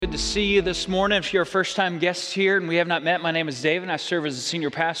good to see you this morning. If you're a first-time guest here and we have not met, my name is David. I serve as a senior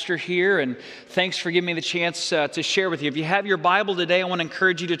pastor here, and thanks for giving me the chance to share with you. If you have your Bible today, I want to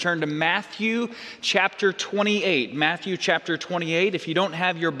encourage you to turn to Matthew chapter 28. Matthew chapter 28. If you don't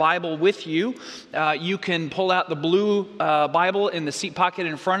have your Bible with you, you can pull out the blue Bible in the seat pocket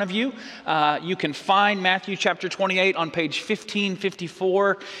in front of you. You can find Matthew chapter 28 on page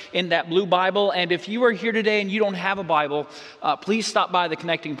 1554 in that blue Bible. And if you are here today and you don't have a Bible, please stop by the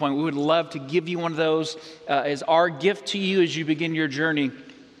Connecting Point. We would love to give you one of those as our gift to you as you begin your journey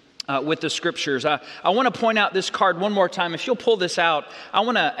with the Scriptures. I want to point out this card one more time. If you'll pull this out, I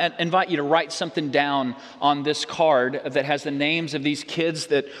want to invite you to write something down on this card that has the names of these kids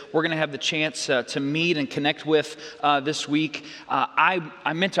that we're going to have the chance to meet and connect with this week.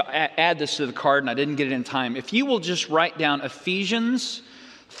 I meant to add this to the card and I didn't get it in time. If you will just write down Ephesians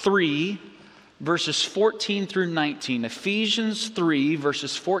 3, verses 14 through 19. Ephesians 3,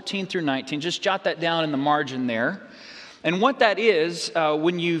 verses 14 through 19. Just jot that down in the margin there. And what that is,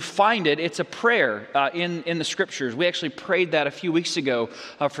 when you find it, it's a prayer in the Scriptures. We actually prayed that a few weeks ago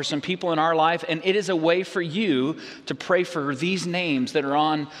for some people in our life, and it is a way for you to pray for these names that are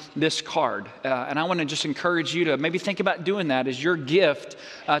on this card. And I want to just encourage you to maybe think about doing that as your gift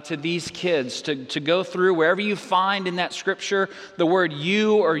to these kids, to go through wherever you find in that Scripture the word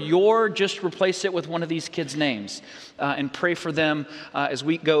you or your, just replace it with one of these kids' names. And pray for them as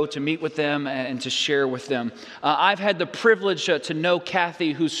we go to meet with them and to share with them. I've had the privilege to know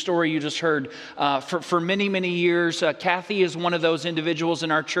Kathy, whose story you just heard, for many, many years. Kathy is one of those individuals in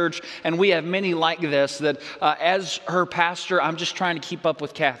our church, and we have many like this, that as her pastor, I'm just trying to keep up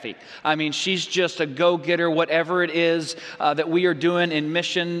with Kathy. I mean, she's just a go-getter, whatever it is that we are doing in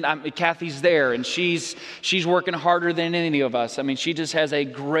mission. Kathy's there, and she's working harder than any of us. I mean, she just has a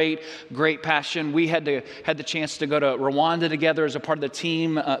great, great passion. We had the chance to go to Rwanda together as a part of the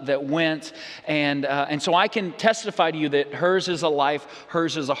team that went, and so I can testify to you that hers is a life,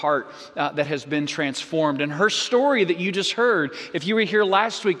 hers is a heart that has been transformed. And her story that you just heard, if you were here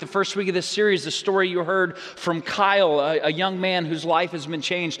last week, the first week of this series, the story you heard from Kyle, a young man whose life has been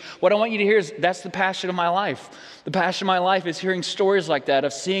changed. What I want you to hear is that's the passion of my life. The passion of my life is hearing stories like that,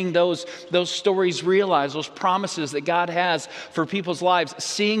 of seeing those stories realized, those promises that God has for people's lives,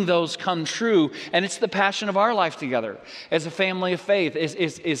 seeing those come true. And it's the passion of our life together as a family of faith,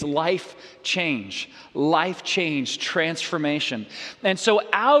 is life change, transformation. And so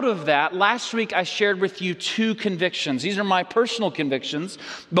out of that, last week I shared with you two convictions. These are my personal convictions,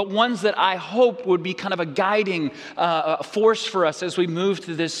 but ones that I hope would be kind of a guiding force for us as we move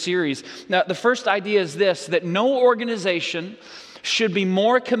through this series. Now, the first idea is this, that no organization should be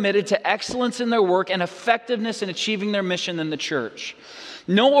more committed to excellence in their work and effectiveness in achieving their mission than the church.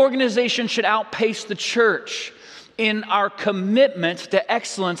 No organization should outpace the church in our commitment to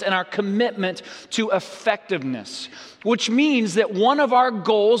excellence and our commitment to effectiveness, which means that one of our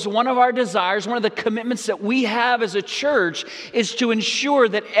goals, one of our desires, one of the commitments that we have as a church is to ensure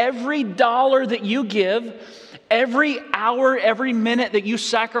that every dollar that you give, every hour, every minute that you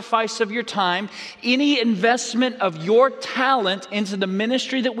sacrifice of your time, any investment of your talent into the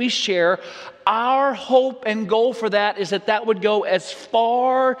ministry that we share, our hope and goal for that is that that would go as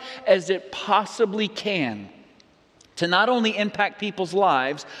far as it possibly can to not only impact people's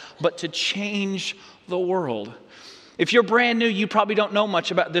lives, but to change the world. If you're brand new, you probably don't know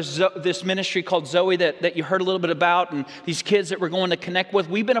much about this ministry called Zoe that you heard a little bit about, and these kids that we're going to connect with.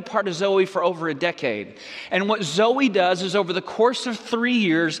 We've been a part of Zoe for over a decade. And what Zoe does is over the course of 3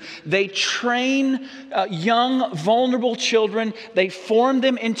 years, they train young, vulnerable children. They form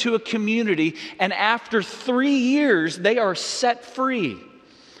them into a community. And after 3 years, they are set free.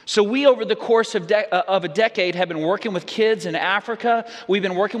 So we, over the course of a decade, have been working with kids in Africa. We've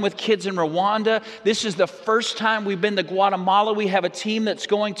been working with kids in Rwanda. This is the first time we've been to Guatemala. We have a team that's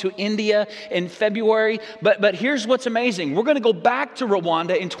going to India in February. But here's what's amazing. We're going to go back to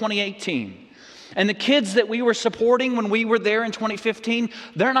Rwanda in 2018. And the kids that we were supporting when we were there in 2015,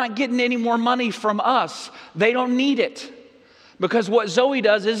 they're not getting any more money from us. They don't need it. Because what Zoe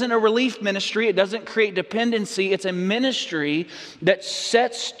does isn't a relief ministry. It doesn't create dependency. It's a ministry that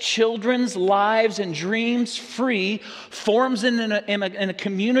sets children's lives and dreams free, forms in a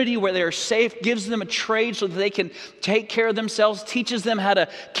community where they're safe, gives them a trade so that they can take care of themselves, teaches them how to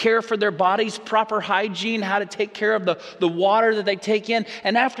care for their bodies, proper hygiene, how to take care of the water that they take in.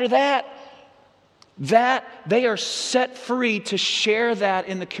 And after that they are set free to share that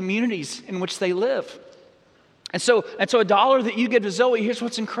in the communities in which they live. And so a dollar that you give to Zoe, here's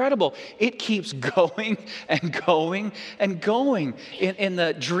what's incredible. It keeps going and going and going in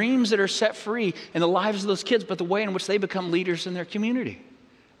the dreams that are set free in the lives of those kids, but the way in which they become leaders in their community.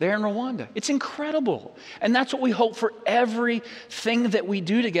 there in Rwanda. It's incredible. And that's what we hope for everything that we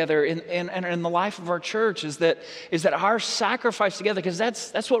do together in the life of our church is that our sacrifice together, because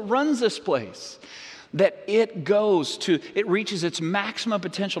that's what runs this place, that it reaches its maximum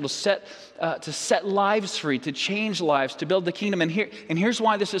potential to set lives free, to change lives, to build the kingdom. And here's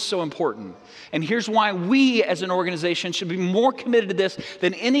why this is so important. And here's why we as an organization should be more committed to this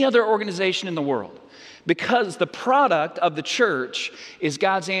than any other organization in the world. Because the product of the church is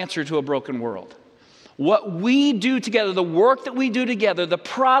God's answer to a broken world. What we do together, the work that we do together, the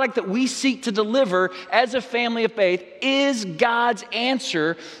product that we seek to deliver as a family of faith is God's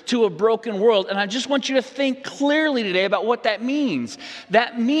answer to a broken world. And I just want you to think clearly today about what that means.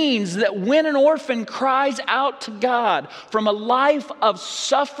 That means that when an orphan cries out to God from a life of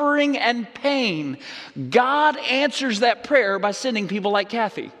suffering and pain, God answers that prayer by sending people like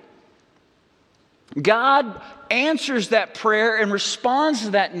Kathy. God answers that prayer and responds to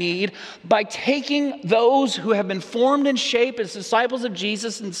that need by taking those who have been formed and shaped as disciples of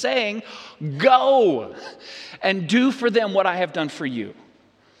Jesus and saying, go and do for them what I have done for you.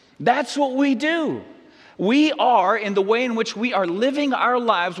 That's what we do. We are, in the way in which we are living our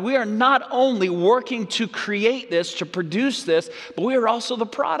lives, we are not only working to create this, to produce this, but we are also the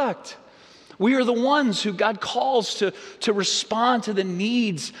product. We are the ones who God calls to respond to the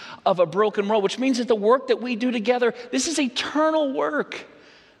needs of a broken world, which means that the work that we do together, this is eternal work.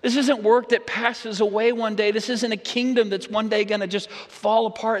 This isn't work that passes away one day. This isn't a kingdom that's one day going to just fall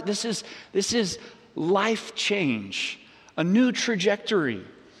apart. This is life change, a new trajectory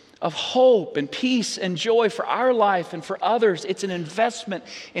of hope and peace and joy for our life and for others. It's an investment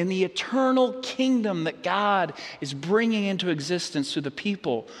in the eternal kingdom that God is bringing into existence through the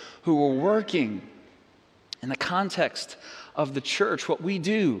people who are working in the context of the church. What we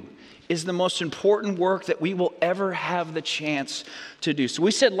do is the most important work that we will ever have the chance to do. So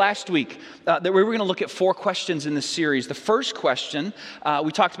we said last week that we were going to look at 4 questions in this series. The first question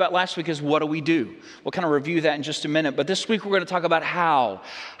we talked about last week is, what do we do? We'll kind of review that in just a minute. But this week we're going to talk about how.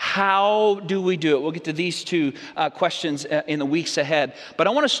 How do we do it? We'll get to these 2 questions in the weeks ahead. But I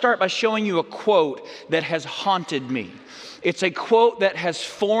want to start by showing you a quote that has haunted me. It's a quote that has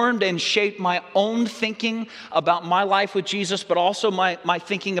formed and shaped my own thinking about my life with Jesus, but also my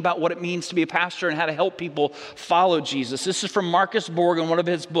thinking about what it means to be a pastor and how to help people follow Jesus. This is from Marcus Borg in one of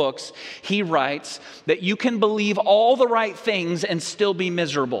his books. He writes that you can believe all the right things and still be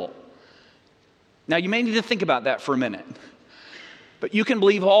miserable. Now, you may need to think about that for a minute. But you can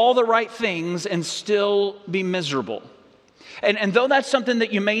believe all the right things and still be miserable. And though that's something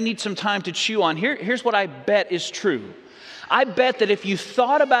that you may need some time to chew on, here's what I bet is true. I bet that if you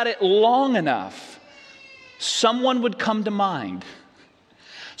thought about it long enough, someone would come to mind.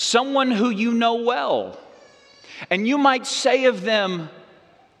 Someone who you know well. And you might say of them,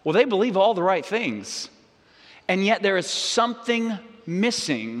 well, they believe all the right things. And yet there is something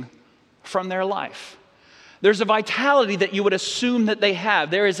missing from their life. There's a vitality that you would assume that they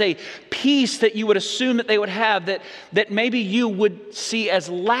have. There is a peace that you would assume that they would have that maybe you would see as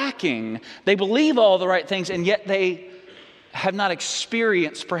lacking. They believe all the right things, and yet they have not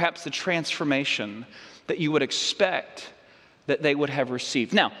experienced perhaps the transformation that you would expect that they would have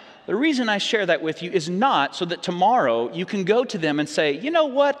received. Now, the reason I share that with you is not so that tomorrow you can go to them and say, you know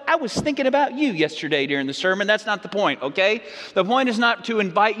what, I was thinking about you yesterday during the sermon. That's not the point, okay? The point is not to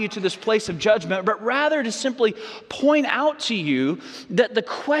invite you to this place of judgment, but rather to simply point out to you that the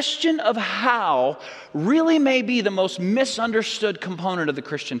question of how really may be the most misunderstood component of the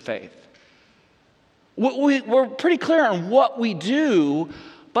Christian faith. We're pretty clear on what we do,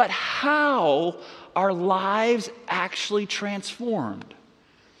 but how are lives actually transformed?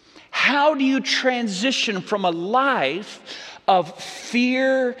 How do you transition from a life of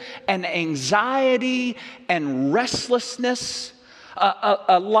fear and anxiety and restlessness,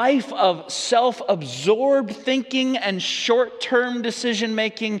 a life of self-absorbed thinking and short-term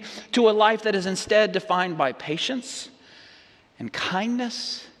decision-making, to a life that is instead defined by patience and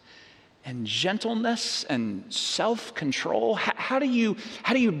kindness and gentleness and self-control? How do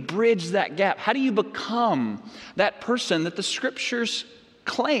you bridge that gap? How do you become that person that the scriptures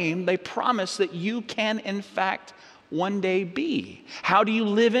claim, they promise that you can in fact one day be? How do you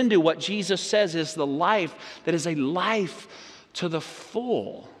live into what Jesus says is the life that is a life to the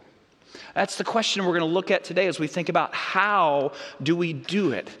full? That's the question we're going to look at today as we think about how do we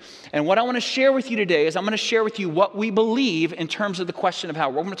do it. And what I want to share with you today is I'm going to share with you what we believe in terms of the question of how.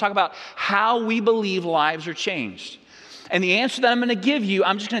 We're going to talk about how we believe lives are changed. And the answer that I'm going to give you,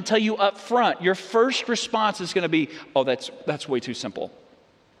 I'm just going to tell you up front. Your first response is going to be, oh, that's way too simple.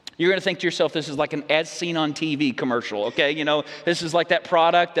 You're going to think to yourself, this is like an as seen on TV commercial, okay? This is like that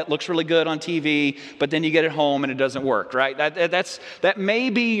product that looks really good on TV, but then you get it home and it doesn't work, right? That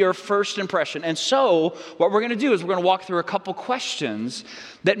may be your first impression. And so what we're going to do is we're going to walk through a couple questions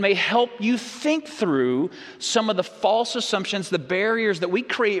that may help you think through some of the false assumptions, the barriers that we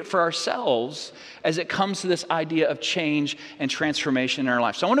create for ourselves as it comes to this idea of change and transformation in our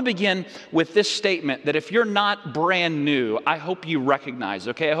life. So I want to begin with this statement that if you're not brand new, I hope you recognize,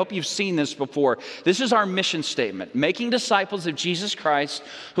 okay? I hope you've seen this before. This is our mission statement: making disciples of Jesus Christ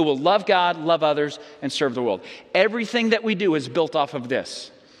who will love God, love others, and serve the world. Everything that we do is built off of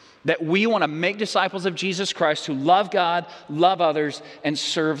this. That we want to make disciples of Jesus Christ who love God, love others, and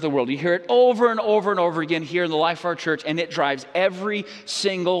serve the world. You hear it over and over and over again here in the life of our church, and it drives every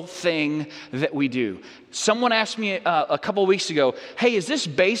single thing that we do. Someone asked me a couple of weeks ago, hey, is this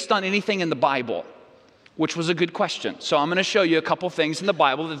based on anything in the Bible? Which was a good question. So I'm going to show you a couple things in the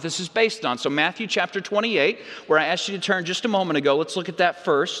Bible that this is based on. So Matthew chapter 28, where I asked you to turn just a moment ago, let's look at that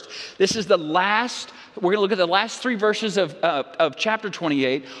first. This is we're going to look at the last three verses of chapter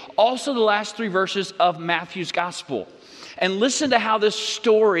 28, also the last three verses of Matthew's gospel. And listen to how this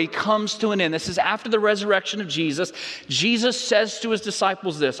story comes to an end. This is after the resurrection of Jesus. Jesus says to his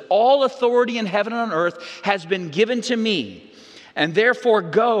disciples this: all authority in heaven and on earth has been given to me, and therefore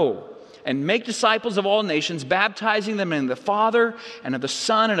go and make disciples of all nations, baptizing them in the Father and of the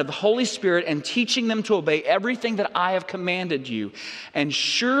Son and of the Holy Spirit, and teaching them to obey everything that I have commanded you. And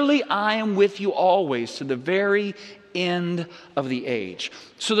surely I am with you always to the very end of the age.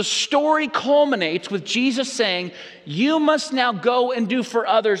 So the story culminates with Jesus saying, you must now go and do for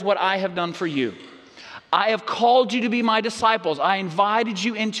others what I have done for you. I have called you to be my disciples. I invited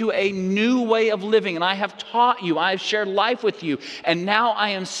you into a new way of living, and I have taught you. I have shared life with you. And now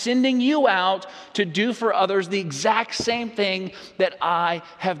I am sending you out to do for others the exact same thing that I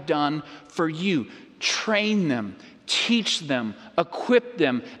have done for you. Train them, teach them, equip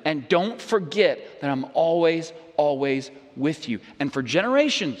them, and don't forget that I'm always, always with you. And for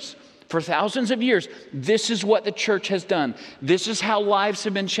generations, for thousands of years, this is what the church has done. This is how lives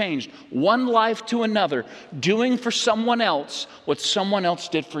have been changed. One life to another, doing for someone else what someone else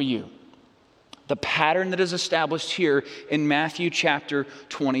did for you. The pattern that is established here in Matthew chapter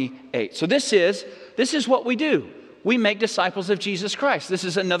 28. So this is what we do. We make disciples of Jesus Christ. This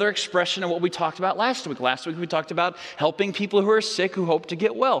is another expression of what we talked about last week. Last week we talked about helping people who are sick who hope to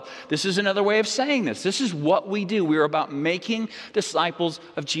get well. This is another way of saying this. This is what we do. We are about making disciples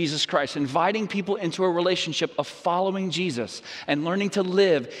of Jesus Christ, inviting people into a relationship of following Jesus and learning to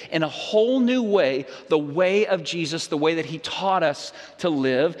live in a whole new way, the way of Jesus, the way that he taught us to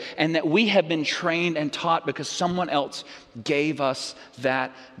live, and that we have been trained and taught because someone else gave us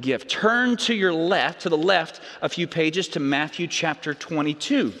that gift. Turn to the left a few pages to Matthew chapter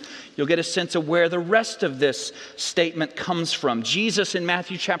 22. You'll get a sense of where the rest of this statement comes from. Jesus in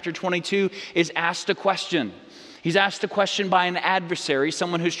Matthew chapter 22 is asked a question. He's asked a question by an adversary,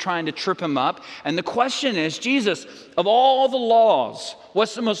 someone who's trying to trip him up. And the question is, Jesus, of all the laws,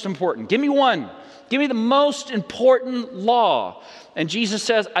 what's the most important? Give me one. Give me the most important law. And Jesus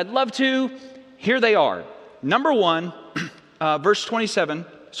says, I'd love to. Here they are. Number one, verse 37,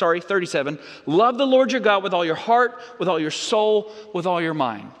 love the Lord your God with all your heart, with all your soul, with all your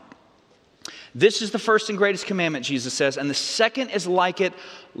mind. This is the first and greatest commandment, Jesus says, and the second is like it: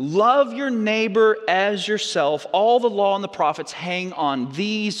 love your neighbor as yourself. All the law and the prophets hang on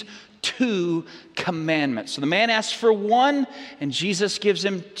these two commandments. So the man asks for one, and Jesus gives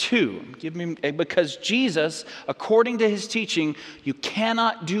him two. Because Jesus, according to his teaching, you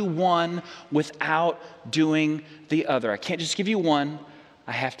cannot do one without doing the other. I can't just give you one,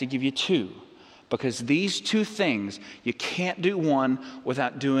 I have to give you two. Because these two things, you can't do one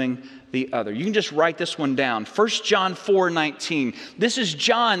without doing the other. You can just write this one down. 1 John 4:19. This is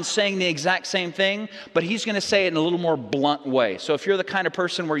John saying the exact same thing, but he's going to say it in a little more blunt way. So if you're the kind of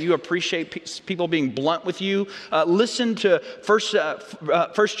person where you appreciate people being blunt with you, listen to 1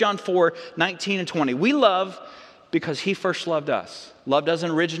 John 4:19 and 20. We love because he first loved us. Love doesn't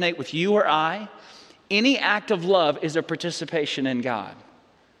originate with you or I. Any act of love is a participation in God.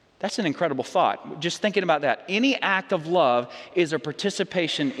 That's an incredible thought. Just thinking about that. Any act of love is a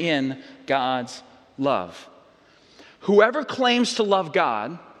participation in God's love. Whoever claims to love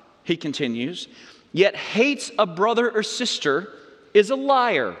God, he continues, yet hates a brother or sister is a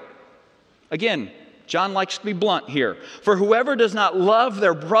liar. Again, John likes to be blunt here. For whoever does not love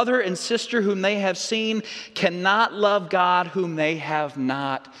their brother and sister whom they have seen cannot love God whom they have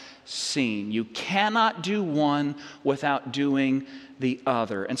not seen. You cannot do one without doing the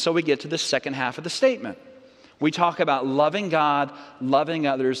other. And so we get to the second half of the statement, We talk about loving God, loving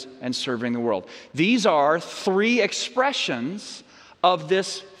others, and serving the world. These are three expressions of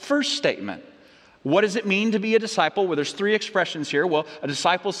this first statement. What does it mean to be a disciple? Well, there's three expressions here. Well, a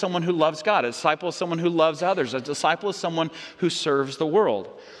disciple is someone who loves God. A disciple is someone who loves others. A disciple is someone who serves the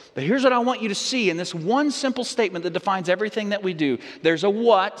world. But here's what I want you to see in this one simple statement that defines everything that we do. There's a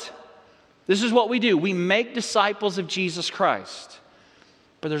what. This is what we do. We make disciples of Jesus Christ.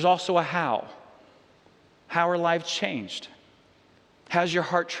 But there's also a how. How are lives changed? How's your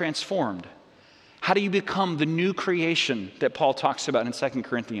heart transformed? How do you become the new creation that Paul talks about in 2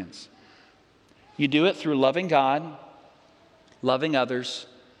 Corinthians? You do it through loving God, loving others,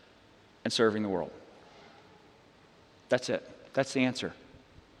 and serving the world. That's it. That's the answer.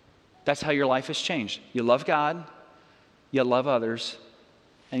 That's how your life has changed. You love God, you love others,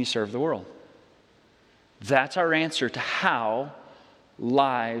 and you serve the world. That's our answer to how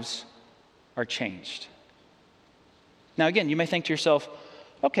lives are changed. Now again, you may think to yourself,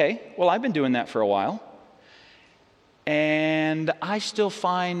 okay, well, I've been doing that for a while, and I still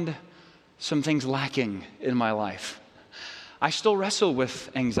find some things lacking in my life. I still wrestle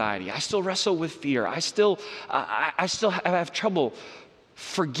with anxiety. I still wrestle with fear. I still have trouble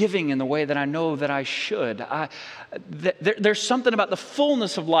forgiving in the way that I know that I should. There's something about the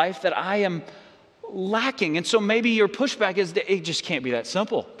fullness of life that I am lacking. And so maybe your pushback is that it just can't be that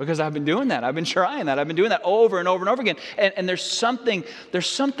simple, because I've been doing that. I've been trying that. I've been doing that over and over and over again. And there's something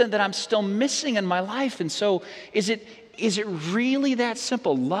that I'm still missing in my life. And so is it really that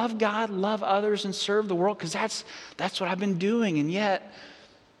simple? Love God, love others, and serve the world? Because that's what I've been doing. And yet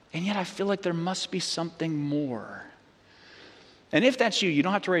I feel like there must be something more. And if that's you, you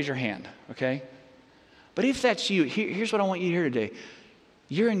don't have to raise your hand, okay? But if that's you, here's what I want you to hear today.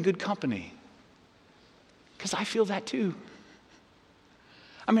 You're in good company. Because I feel that too.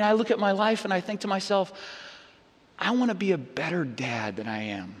 I mean, I look at my life and I think to myself, I want to be a better dad than I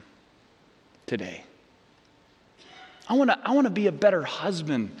am today. I want to be a better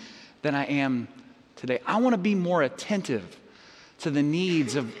husband than I am today. I want to be more attentive to the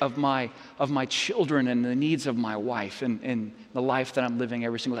needs of my children and the needs of my wife and the life that I'm living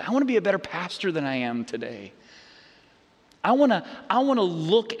every single day. I want to be a better pastor than I am today. I want to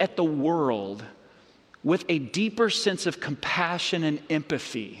look at the world with a deeper sense of compassion and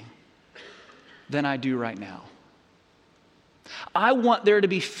empathy than I do right now. I want there to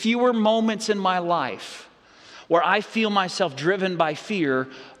be fewer moments in my life where I feel myself driven by fear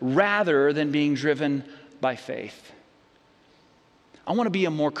rather than being driven by faith. I want to be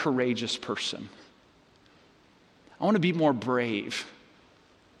a more courageous person. I want to be more brave.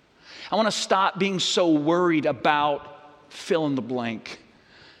 I want to stop being so worried about fill in the blank.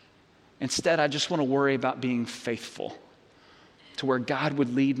 Instead, I just want to worry about being faithful to where God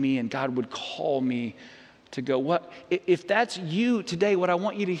would lead me and God would call me to go. If that's you today, what I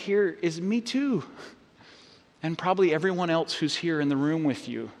want you to hear is me too. And probably everyone else who's here in the room with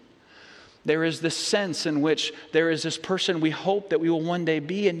you. There is this sense in which there is this person we hope that we will one day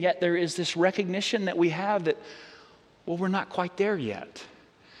be, and yet there is this recognition that we have that, well, we're not quite there yet.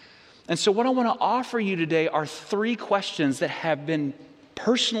 And so what I want to offer you today are three questions that have been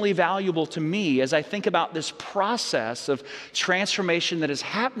personally valuable to me as I think about this process of transformation that is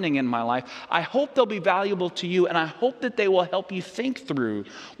happening in my life. I hope they'll be valuable to you, and I hope that they will help you think through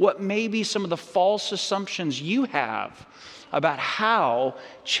what may be some of the false assumptions you have about how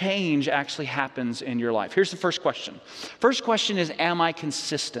change actually happens in your life. Here's the first question. First question is, am I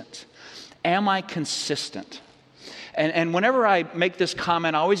consistent? Am I consistent? And whenever I make this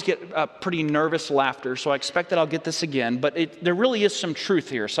comment, I always get a pretty nervous laughter, so I expect that I'll get this again, but there really is some truth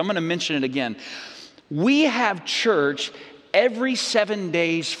here, so I'm going to mention it again. We have church every 7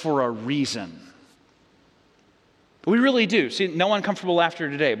 days for a reason. We really do. See, no uncomfortable laughter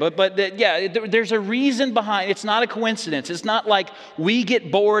today. But there's a reason behind it. It's not a coincidence. It's not like we get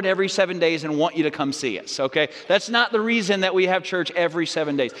bored every 7 days and want you to come see us, okay? That's not the reason that we have church every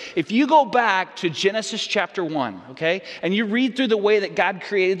 7 days. If you go back to Genesis chapter 1, okay, and you read through the way that God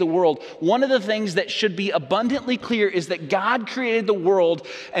created the world, one of the things that should be abundantly clear is that God created the world,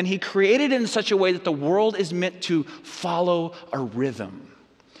 and He created it in such a way that the world is meant to follow a rhythm.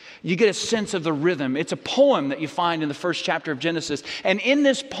 You get a sense of the rhythm. It's a poem that you find in the first chapter of Genesis. And in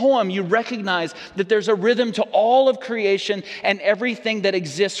this poem, you recognize that there's a rhythm to all of creation and everything that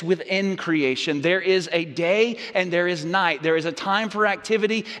exists within creation. There is a day and there is night. There is a time for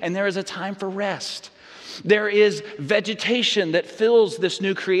activity and there is a time for rest. There is vegetation that fills this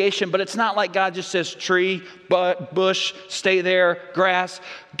new creation, but it's not like God just says tree, bush, stay there, grass.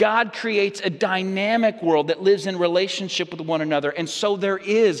 God creates a dynamic world that lives in relationship with one another. And so there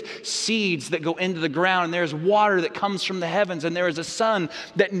is seeds that go into the ground, and there's water that comes from the heavens, and there is a sun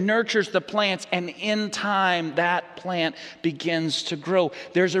that nurtures the plants, and in time that plant begins to grow.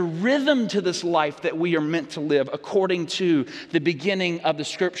 There's a rhythm to this life that we are meant to live according to the beginning of the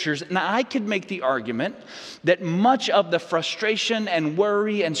scriptures. Now, I could make the argument that much of the frustration and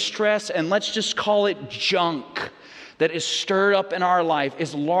worry and stress, and let's just call it junk, that is stirred up in our life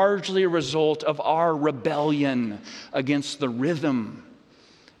is largely a result of our rebellion against the rhythm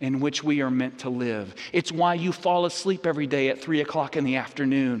in which we are meant to live. It's why you fall asleep every day at 3 o'clock in the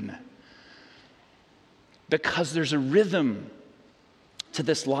afternoon. Because there's a rhythm to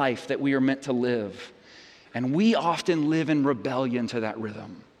this life that we are meant to live. And we often live in rebellion to that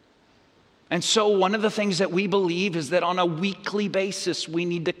rhythm. And so one of the things that we believe is that on a weekly basis, we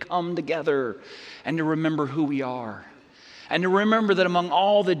need to come together and to remember who we are. And to remember that among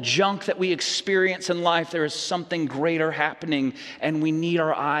all the junk that we experience in life, there is something greater happening, and we need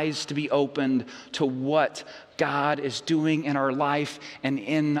our eyes to be opened to what God is doing in our life and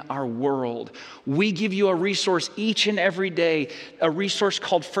in our world. We give you a resource each and every day, a resource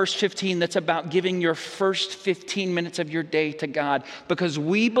called First 15 that's about giving your first 15 minutes of your day to God, because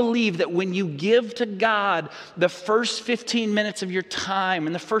we believe that when you give to God the first 15 minutes of your time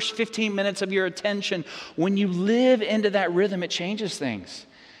and the first 15 minutes of your attention, when you live into that rhythm, it changes things.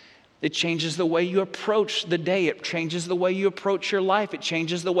 It changes the way you approach the day. It changes the way you approach your life. It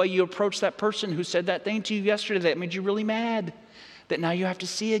changes the way you approach that person who said that thing to you yesterday that made you really mad, that now you have to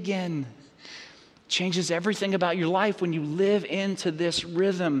see again. It changes everything about your life when you live into this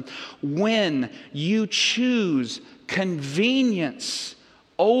rhythm. When you choose convenience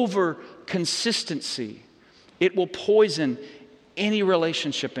over consistency, it will poison any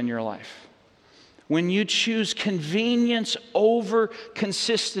relationship in your life. When you choose convenience over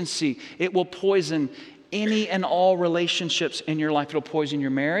consistency, it will poison any and all relationships in your life. It'll poison your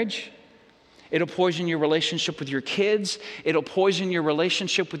marriage. It'll poison your relationship with your kids. It'll poison your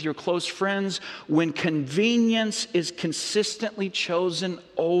relationship with your close friends. When convenience is consistently chosen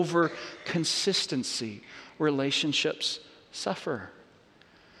over consistency, relationships suffer.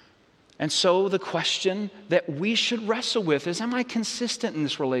 And so the question that we should wrestle with is, am I consistent in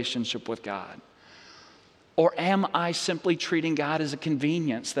this relationship with God? Or am I simply treating God as a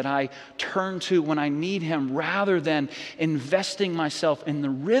convenience that I turn to when I need Him, rather than investing myself in the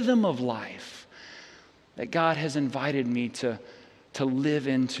rhythm of life that God has invited me to live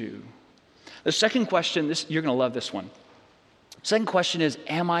into? The second question, you're going to love this one. Second question is,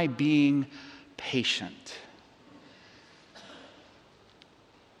 am I being patient?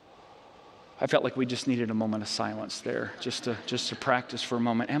 I felt like we just needed a moment of silence there, just to practice for a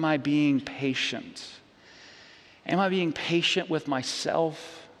moment. Am I being patient? Am I being patient with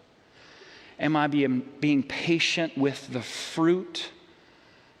myself? Am I being patient with the fruit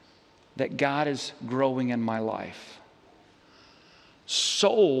that God is growing in my life?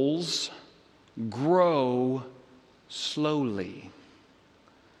 Souls grow slowly.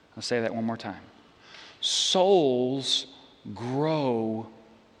 I'll say that one more time. Souls grow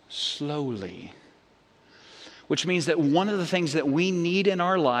slowly. Which means that one of the things that we need in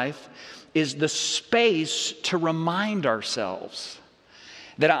our life is the space to remind ourselves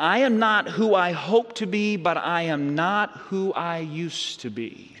that I am not who I hope to be, but I am not who I used to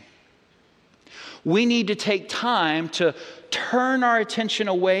be. We need to take time to turn our attention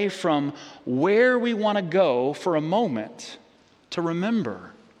away from where we want to go for a moment to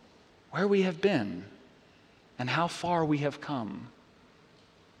remember where we have been and how far we have come.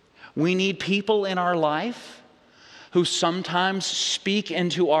 We need people in our life who sometimes speak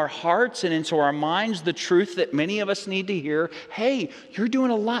into our hearts and into our minds the truth that many of us need to hear. Hey, you're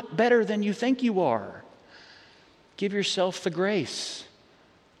doing a lot better than you think you are. Give yourself the grace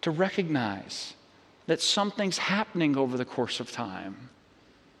to recognize that something's happening over the course of time,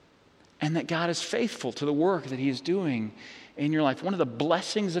 and that God is faithful to the work that He is doing in your life. One of the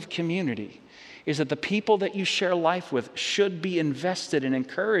blessings of community is that the people that you share life with should be invested in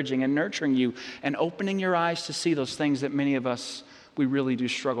encouraging and nurturing you and opening your eyes to see those things that many of us, we really do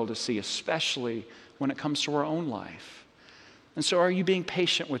struggle to see, especially when it comes to our own life. And so are you being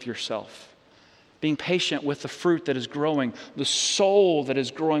patient with yourself? Being patient with the fruit that is growing, the soul that is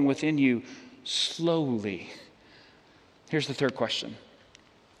growing within you slowly. Here's the third question.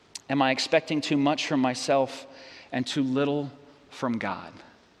 Am I expecting too much from myself and too little from God?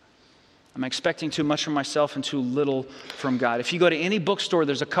 I'm expecting too much from myself and too little from God. If you go to any bookstore,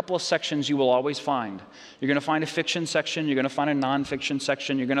 there's a couple of sections you will always find. You're going to find a fiction section. You're going to find a nonfiction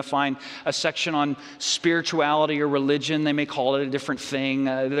section. You're going to find a section on spirituality or religion. They may call it a different thing.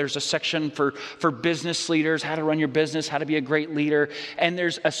 There's a section for business leaders, how to run your business, how to be a great leader. And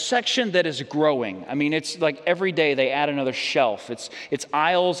there's a section that is growing. I mean, it's like every day they add another shelf. It's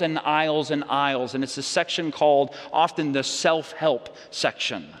aisles and aisles and aisles. And it's a section called often the self-help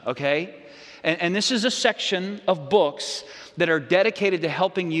section, okay? And this is a section of books that are dedicated to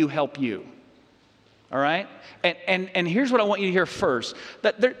helping you help you. All right? And here's what I want you to hear first.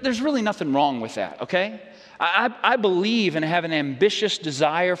 That there's really nothing wrong with that, okay? I believe and have an ambitious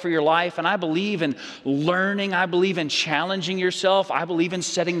desire for your life, and I believe in learning. I believe in challenging yourself. I believe in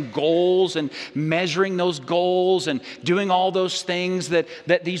setting goals and measuring those goals and doing all those things that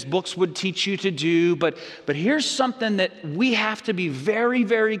these books would teach you to do. But here's something that we have to be very,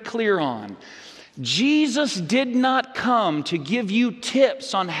 very clear on. Jesus did not come to give you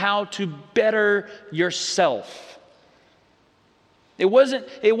tips on how to better yourself. He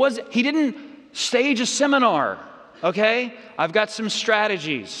didn't stage a seminar, okay? I've got some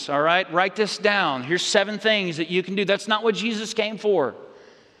strategies, all right? Write this down. Here's 7 things that you can do. That's not what Jesus came for.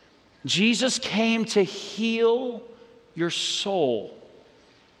 Jesus came to heal your soul.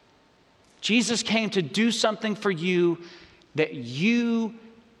 Jesus came to do something for you that you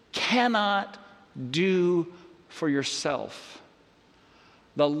cannot do for yourself.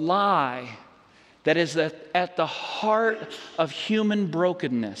 The lie that is at the heart of human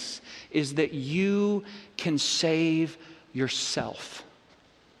brokenness is that you can save yourself.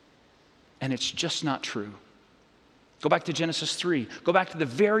 And it's just not true. Go back to Genesis 3. Go back to the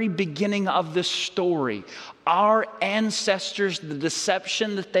very beginning of this story. Our ancestors, the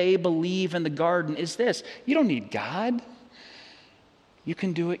deception that they believe in the garden is this: you don't need God. You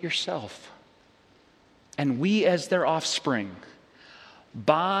can do it yourself. And we, as their offspring,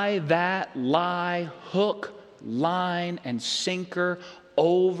 buy that lie hook, line, and sinker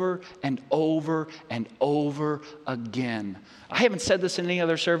over and over and over again. I haven't said this in any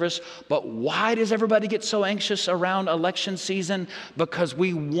other service, but why does everybody get so anxious around election season? Because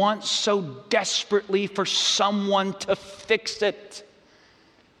we want so desperately for someone to fix it.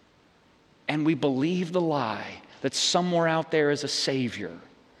 And we believe the lie that somewhere out there is a Savior.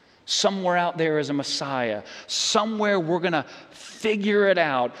 Somewhere out there is a Messiah. Somewhere we're going to figure it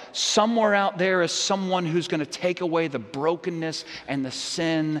out. Somewhere out there is someone who's going to take away the brokenness and the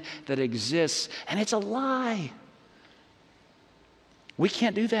sin that exists. And it's a lie. We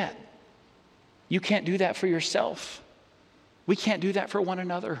can't do that. You can't do that for yourself. We can't do that for one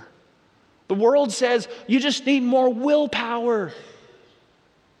another. The world says you just need more willpower.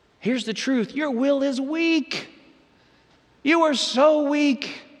 Here's the truth. Your will is weak. You are so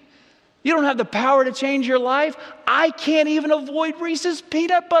weak. You don't have the power to change your life. I can't even avoid Reese's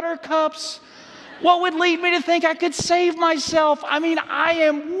peanut butter cups. What would lead me to think I could save myself? I mean, I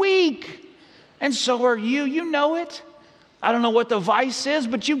am weak. And so are you. You know it. I don't know what the vice is,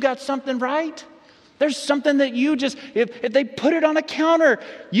 but you've got something right. There's something that you just, if they put it on a counter,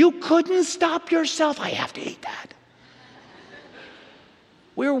 you couldn't stop yourself. I have to eat that.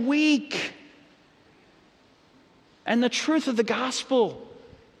 We're weak. And the truth of the gospel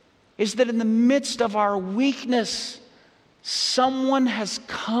is that in the midst of our weakness, someone has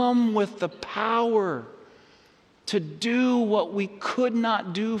come with the power to do what we could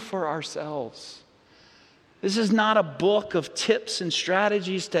not do for ourselves. This is not a book of tips and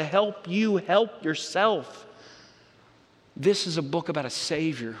strategies to help you help yourself. This is a book about a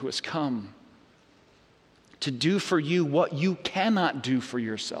Savior who has come to do for you what you cannot do for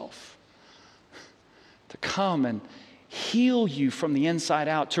yourself. To come and heal you from the inside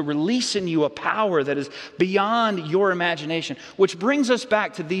out, to release in you a power that is beyond your imagination. Which brings us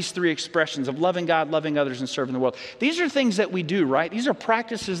back to these 3 expressions of loving God, loving others, and serving the world. These are things that we do, right? These are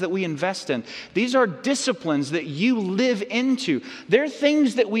practices that we invest in. These are disciplines that you live into. They're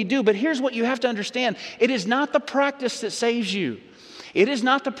things that we do, but here's what you have to understand. It is not the practice that saves you. It is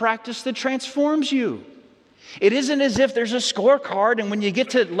not the practice that transforms you. It isn't as if there's a scorecard and when you get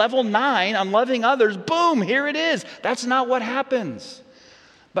to level 9 on loving others, boom, here it is. That's not what happens.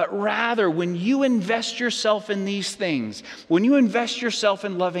 But rather, when you invest yourself in these things, when you invest yourself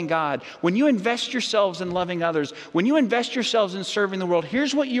in loving God, when you invest yourselves in loving others, when you invest yourselves in serving the world,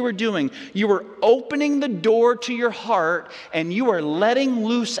 here's what you are doing. You are opening the door to your heart and you are letting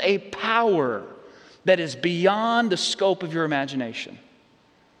loose a power that is beyond the scope of your imagination.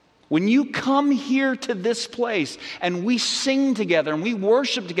 When you come here to this place and we sing together and we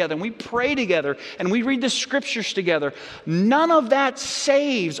worship together and we pray together and we read the scriptures together, none of that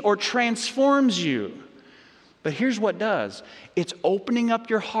saves or transforms you. But here's what does. It's opening up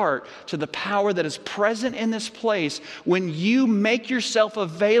your heart to the power that is present in this place when you make yourself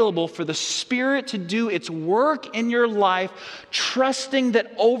available for the Spirit to do its work in your life, trusting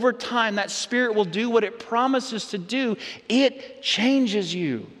that over time that Spirit will do what it promises to do. It changes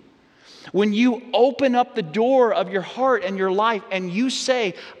you. When you open up the door of your heart and your life and you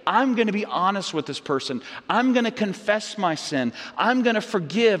say, I'm going to be honest with this person. I'm going to confess my sin. I'm going to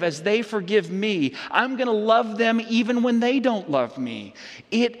forgive as they forgive me. I'm going to love them even when they don't love me.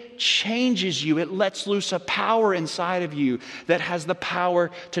 It changes you. It lets loose a power inside of you that has the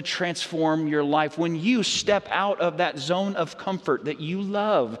power to transform your life. When you step out of that zone of comfort that you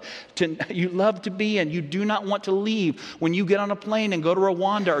love to be in, you do not want to leave. When you get on a plane and go to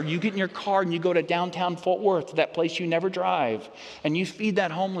Rwanda, or you get in your car and you go to downtown Fort Worth, that place you never drive, and you feed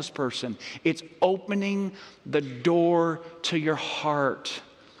that homeless person, it's opening the door to your heart.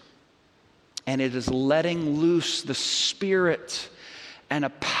 And it is letting loose the Spirit and a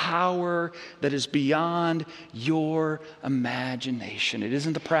power that is beyond your imagination. It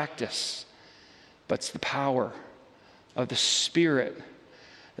isn't the practice, but it's the power of the Spirit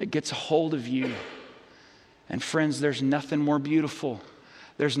that gets a hold of you. And friends, there's nothing more beautiful,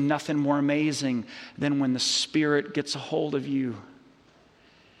 there's nothing more amazing than when the Spirit gets a hold of you.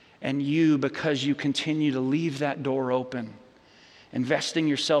 And you, because you continue to leave that door open, investing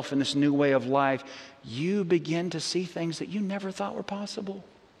yourself in this new way of life, you begin to see things that you never thought were possible.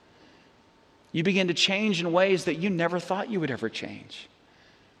 You begin to change in ways that you never thought you would ever change.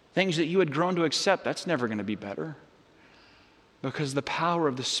 Things that you had grown to accept, that's never going to be better. Because the power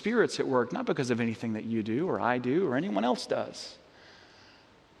of the Spirit's at work, not because of anything that you do or I do or anyone else does,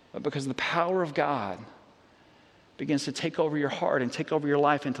 but because the power of God begins to take over your heart and take over your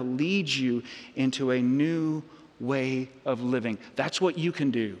life and to lead you into a new way of living. That's what you can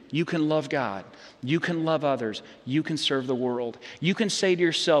do. You can love God. You can love others. You can serve the world. You can say to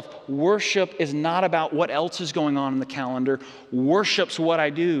yourself, worship is not about what else is going on in the calendar. Worship's what I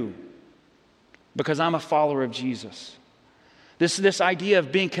do because I'm a follower of Jesus. This idea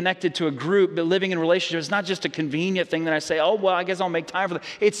of being connected to a group, but living in relationships, is not just a convenient thing that I say, oh, well, I guess I'll make time for that.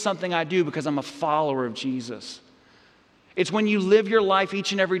 It's something I do because I'm a follower of Jesus. It's when you live your life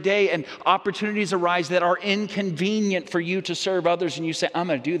each and every day and opportunities arise that are inconvenient for you to serve others, and you say, I'm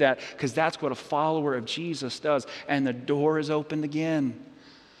going to do that because that's what a follower of Jesus does. And the door is opened again.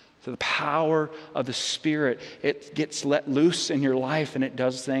 So the power of the Spirit, it gets let loose in your life and it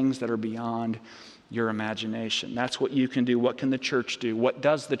does things that are beyond your imagination. That's what you can do. What can the church do? What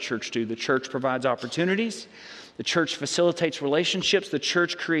does the church do? The church provides opportunities. The church facilitates relationships. The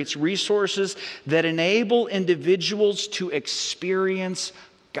church creates resources that enable individuals to experience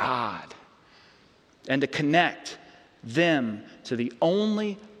God and to connect them to the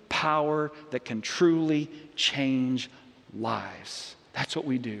only power that can truly change lives. That's what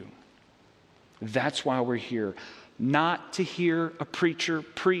we do. That's why we're here. Not to hear a preacher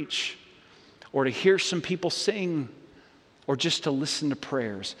preach, or to hear some people sing, or just to listen to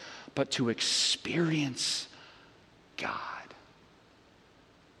prayers, but to experience God.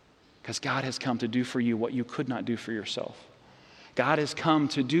 Because God has come to do for you what you could not do for yourself. God has come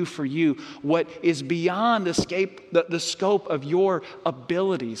to do for you what is beyond the scope of your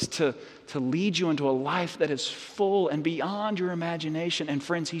abilities to lead you into a life that is full and beyond your imagination. And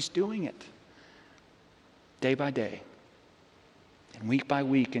friends, He's doing it day by day. And week by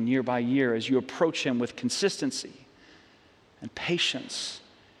week and year by year, as you approach Him with consistency and patience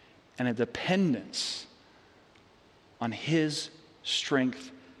and a dependence on His strength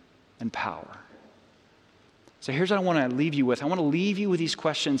and power. So here's what I want to leave you with. I want to leave you with these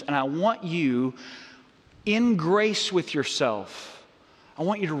questions, and I want you, in grace with yourself, I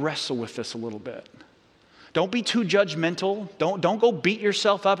want you to wrestle with this a little bit. Don't be too judgmental. Don't go beat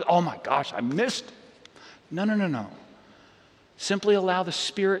yourself up. Oh my gosh, I missed. No. Simply allow the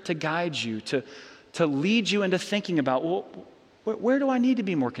Spirit to guide you, to lead you into thinking about, well, where do I need to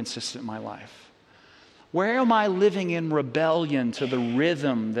be more consistent in my life? Where am I living in rebellion to the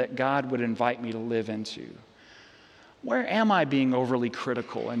rhythm that God would invite me to live into? Where am I being overly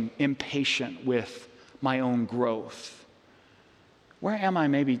critical and impatient with my own growth? Where am I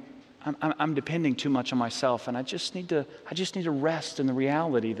maybe I'm depending too much on myself, and I just need to rest in the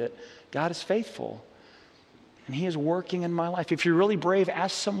reality that God is faithful. And He is working in my life. If you're really brave,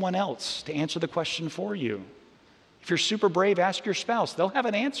 ask someone else to answer the question for you. If you're super brave, ask your spouse. They'll have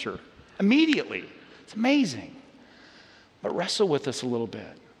an answer immediately. It's amazing. But wrestle with this a little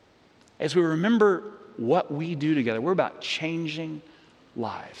bit. as we remember what we do together. We're about changing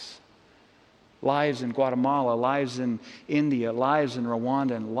lives. Lives in Guatemala, lives in India, lives in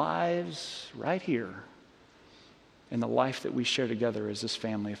Rwanda, and lives right here in the life that we share together as this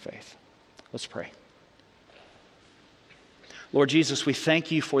family of faith. Let's pray. Lord Jesus, we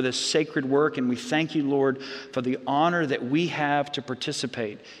thank you for this sacred work, and we thank you, Lord, for the honor that we have to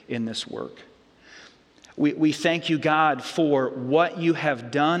participate in this work. We thank you, God, for what you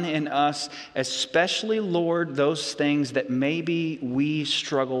have done in us, especially, Lord, those things that maybe we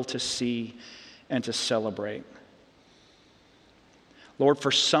struggle to see and to celebrate. Lord,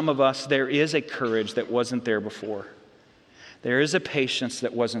 for some of us, there is a courage that wasn't there before. There is a patience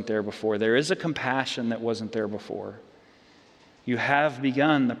that wasn't there before. There is a compassion that wasn't there before. You have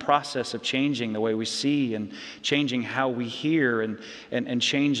begun the process of changing the way we see and changing how we hear and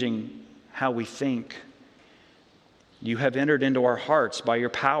changing how we think. You have entered into our hearts by your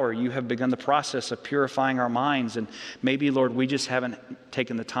power. You have begun the process of purifying our minds. And maybe, Lord, we just haven't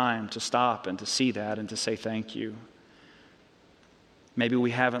taken the time to stop and to see that and to say thank you. Maybe we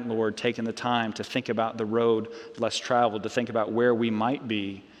haven't, Lord, taken the time to think about the road less traveled, to think about where we might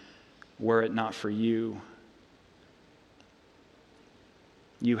be were it not for you.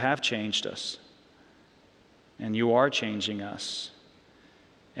 You have changed us, and you are changing us.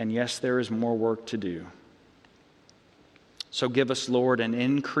 And yes, there is more work to do. So give us, Lord, an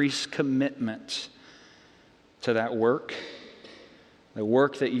increased commitment to that work, the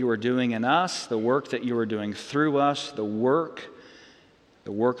work that you are doing in us, the work that you are doing through us, the work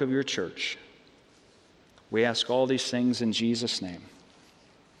of your church. We ask all these things in Jesus' name.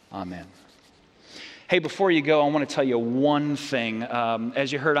 Amen. Hey, before you go, I want to tell you one thing.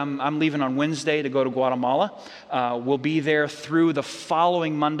 As you heard, I'm leaving on Wednesday to go to Guatemala. We'll be there through the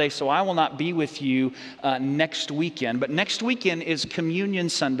following Monday, so I will not be with you next weekend. But next weekend is Communion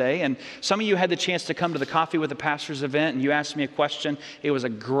Sunday, and some of you had the chance to come to the Coffee with the Pastors event, and you asked me a question. It was a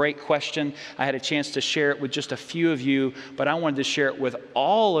great question. I had a chance to share it with just a few of you, but I wanted to share it with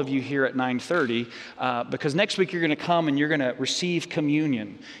all of you here at 9:30, because next week you're going to come and you're going to receive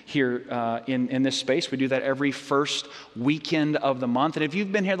communion here in this space. We do that every first weekend of the month. And if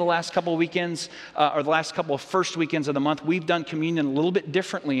you've been here the last couple of weekends, or the last couple of first weekends of the month, we've done communion a little bit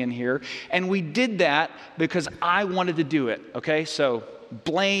differently in here. And we did that because I wanted to do it, okay? So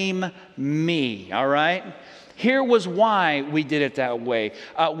blame me, all right? Here was why we did it that way.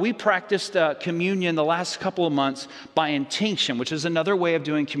 We practiced communion the last couple of months by intinction, which is another way of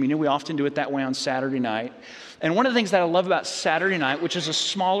doing communion. We often do it that way on Saturday night. And one of the things that I love about Saturday night, which is a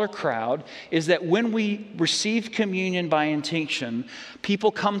smaller crowd, is that when we receive communion by intinction,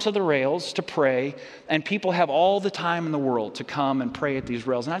 people come to the rails to pray, and people have all the time in the world to come and pray at these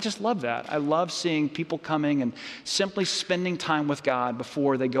rails. And I just love that. I love seeing people coming and simply spending time with God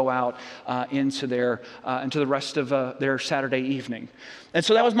before they go out into the rest of their Saturday evening. And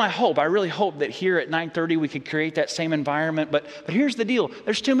so that was my hope. I really hope that here at 9:30 we could create that same environment. But here's the deal.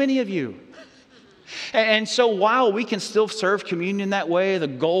 There's too many of you. And so while we can still serve communion that way, the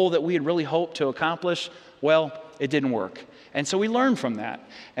goal that we had really hoped to accomplish, well, it didn't work. And so we learned from that.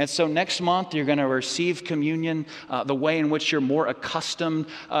 And so next month, you're going to receive communion the way in which you're more accustomed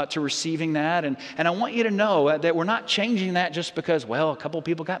to receiving that. And I want you to know that we're not changing that just because, well, a couple of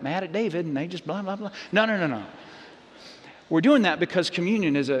people got mad at David and they just blah, blah, blah. No. We're doing that because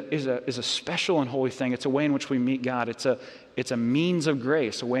communion is a special and holy thing. It's a way in which we meet God. It's a means of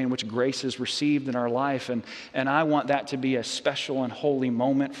grace, a way in which grace is received in our life. And I want that to be a special and holy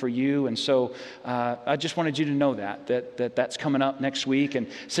moment for you. And so I just wanted you to know that's coming up next week. And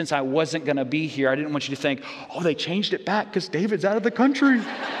since I wasn't going to be here, I didn't want you to think, oh, they changed it back because David's out of the country.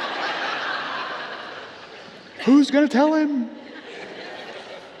 Who's going to tell him?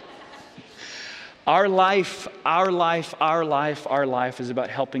 Our life is about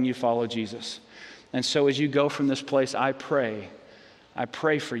helping you follow Jesus. And so as you go from this place, I pray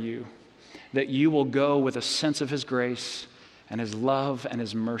for you that you will go with a sense of His grace and His love and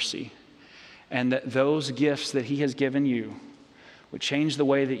His mercy, and that those gifts that He has given you would change the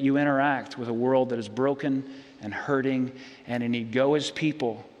way that you interact with a world that is broken and hurting and in need. Go as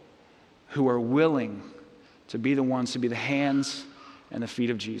people who are willing to be the ones to be the hands and the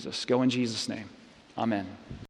feet of Jesus. Go in Jesus' name. Amen.